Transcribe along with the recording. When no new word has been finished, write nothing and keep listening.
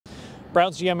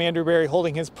Browns GM Andrew Berry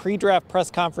holding his pre-draft press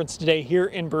conference today here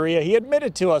in Berea. He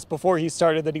admitted to us before he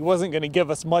started that he wasn't going to give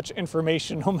us much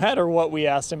information no matter what we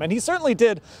asked him, and he certainly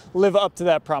did live up to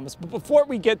that promise. But before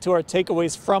we get to our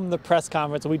takeaways from the press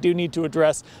conference, we do need to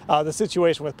address the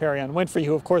situation with Perion Winfrey,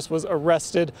 who of course was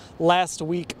arrested last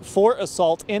week for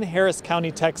assault in Harris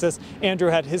County, Texas. Andrew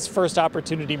had his first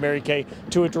opportunity, Mary Kay,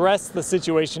 to address the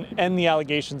situation and the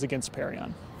allegations against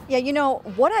Perion. Yeah, you know,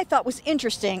 what I thought was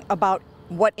interesting about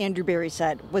what Andrew Berry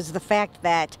said was the fact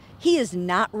that he is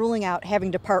not ruling out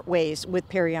having to part ways with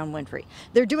Perion Winfrey.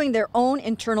 They're doing their own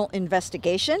internal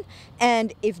investigation,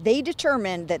 and if they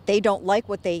determine that they don't like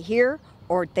what they hear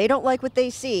or they don't like what they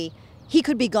see, he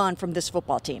could be gone from this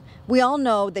football team. We all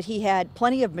know that he had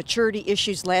plenty of maturity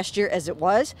issues last year as it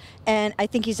was, and I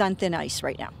think he's on thin ice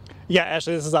right now. Yeah,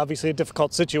 Ashley, this is obviously a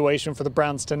difficult situation for the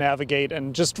Browns to navigate,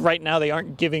 and just right now they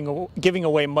aren't giving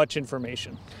away much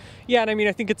information. Yeah, and I mean,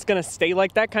 I think it's going to stay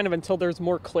like that kind of until there's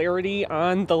more clarity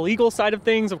on the legal side of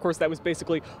things. Of course, that was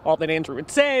basically all that Andrew would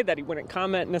say, that he wouldn't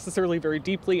comment necessarily very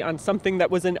deeply on something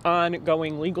that was an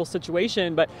ongoing legal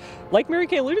situation. But like Mary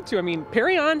Kay alluded to, I mean,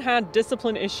 Perion had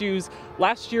discipline issues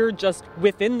last year just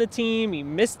within the team. He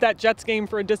missed that Jets game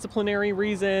for a disciplinary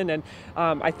reason. And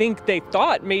I think they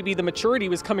thought maybe the maturity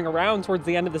was coming around towards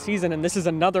the end of the season, and this is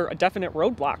a definite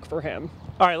roadblock for him.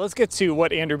 All right, let's get to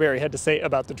what Andrew Berry had to say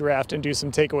about the draft and do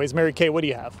some takeaways. Mary Kay, what do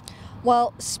you have?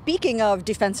 Well, speaking of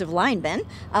defensive linemen,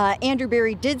 Andrew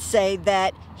Berry did say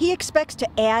that he expects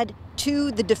to add to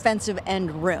the defensive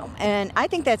end room. And I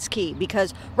think that's key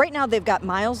because right now they've got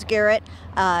Myles Garrett,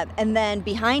 and then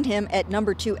behind him at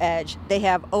number 2 edge, they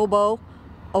have Obo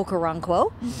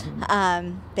Okoronkwo.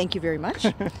 Thank you very much.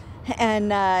 And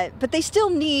but they still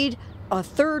need a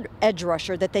third edge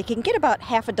rusher that they can get about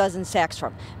half a dozen sacks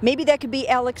from. Maybe that could be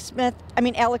Alex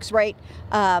Wright,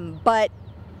 but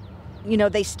you know,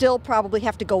 they still probably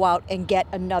have to go out and get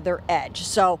another edge.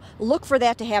 So look for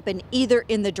that to happen either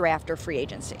in the draft or free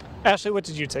agency. Ashley, what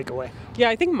did you take away?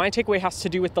 Yeah, I think my takeaway has to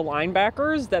do with the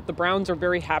linebackers, that the Browns are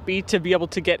very happy to be able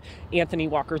to get Anthony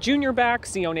Walker Jr. back,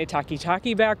 Sione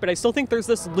Takitaki back, but I still think there's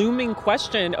this looming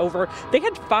question over, they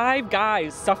had 5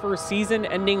 guys suffer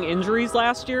season-ending injuries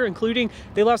last year, including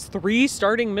they lost 3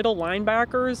 starting middle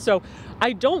linebackers, so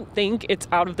I don't think it's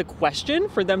out of the question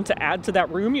for them to add to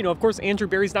that room. You know, of course, Andrew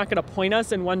Berry's not going to point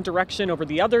us in one direction over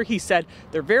the other. He said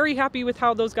they're very happy with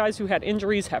how those guys who had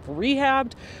injuries have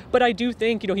rehabbed, but I do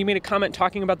think, you know, he made a comment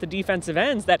talking about the defensive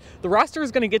ends that the roster is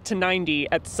going to get to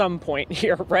 90 at some point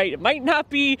here, right? It might not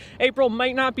be April,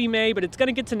 might not be May, but it's going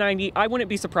to get to 90. I wouldn't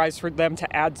be surprised for them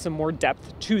to add some more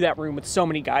depth to that room with so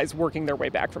many guys working their way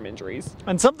back from injuries.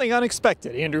 And something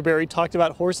unexpected, Andrew Berry talked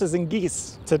about horses and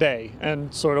geese today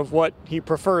and sort of what he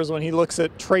prefers when he looks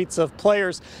at traits of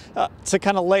players. To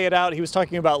kind of lay it out, he was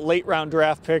talking about late round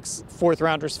draft picks, 4th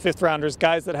rounders, 5th rounders,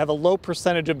 guys that have a low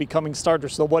percentage of becoming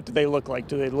starters. So what do they look like?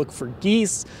 Do they look for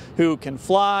geese who can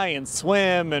fly and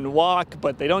swim and walk,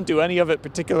 but they don't do any of it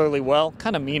particularly well?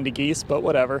 Kind of mean to geese, but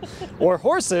whatever. Or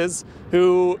horses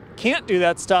who can't do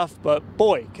that stuff, but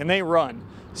boy, can they run.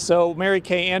 So Mary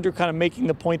Kay, Andrew kind of making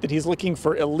the point that he's looking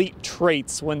for elite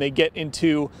traits when they get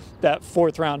into that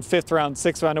 4th round, 5th round,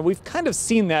 6th round. And we've kind of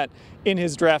seen that in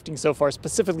his drafting so far,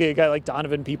 specifically a guy like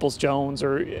Donovan Peoples-Jones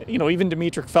or, you know, even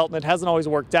Demetric Felton. It hasn't always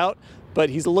worked out, but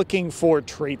he's looking for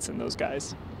traits in those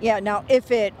guys. Yeah, now if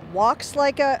it walks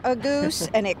like a goose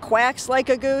and it quacks like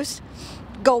a goose,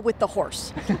 go with the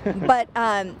horse. But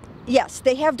yes,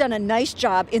 they have done a nice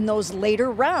job in those later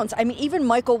rounds. I mean, even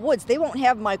Michael Woods, they won't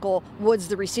have Michael Woods,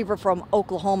 the receiver from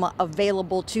Oklahoma,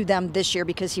 available to them this year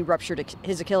because he ruptured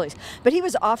his Achilles. But he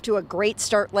was off to a great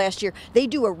start last year. They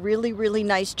do a really, really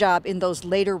nice job in those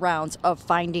later rounds of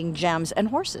finding gems and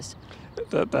horses.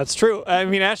 That's true. I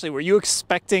mean, Ashley, were you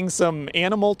expecting some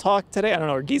animal talk today? I don't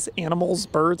know. Are geese animals,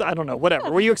 birds? I don't know. Whatever.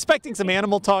 Were you expecting some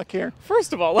animal talk here?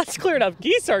 First of all, let's clear it up.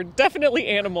 Geese are definitely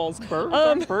animals. Birds?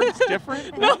 Aren't birds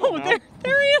different? No, they're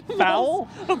animals. Fowl?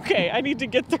 Okay, I need to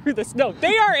get through this. No,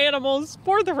 they are animals,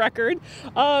 for the record.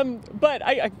 But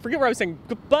I forget what I was saying.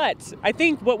 But I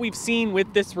think what we've seen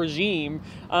with this regime,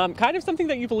 kind of something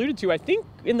that you've alluded to, I think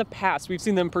in the past we've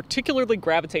seen them particularly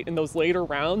gravitate in those later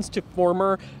rounds to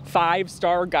former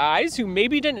 5-star guys who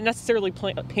maybe didn't necessarily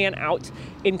pan out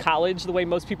in college the way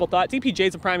most people thought. DPJ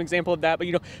is a prime example of that, but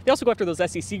you know, they also go after those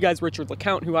SEC guys. Richard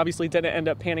LeCount, who obviously didn't end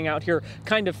up panning out here,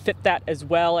 kind of fit that as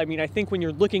well. I mean, I think when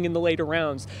you're looking in the later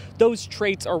rounds, those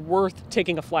traits are worth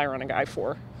taking a flyer on a guy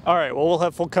for. All right, well, we'll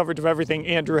have full coverage of everything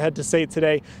Andrew had to say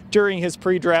today during his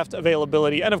pre-draft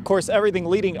availability, and of course everything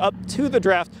leading up to the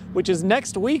draft, which is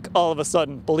next week all of a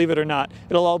sudden, believe it or not.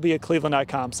 It'll all be at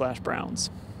cleveland.com/Browns.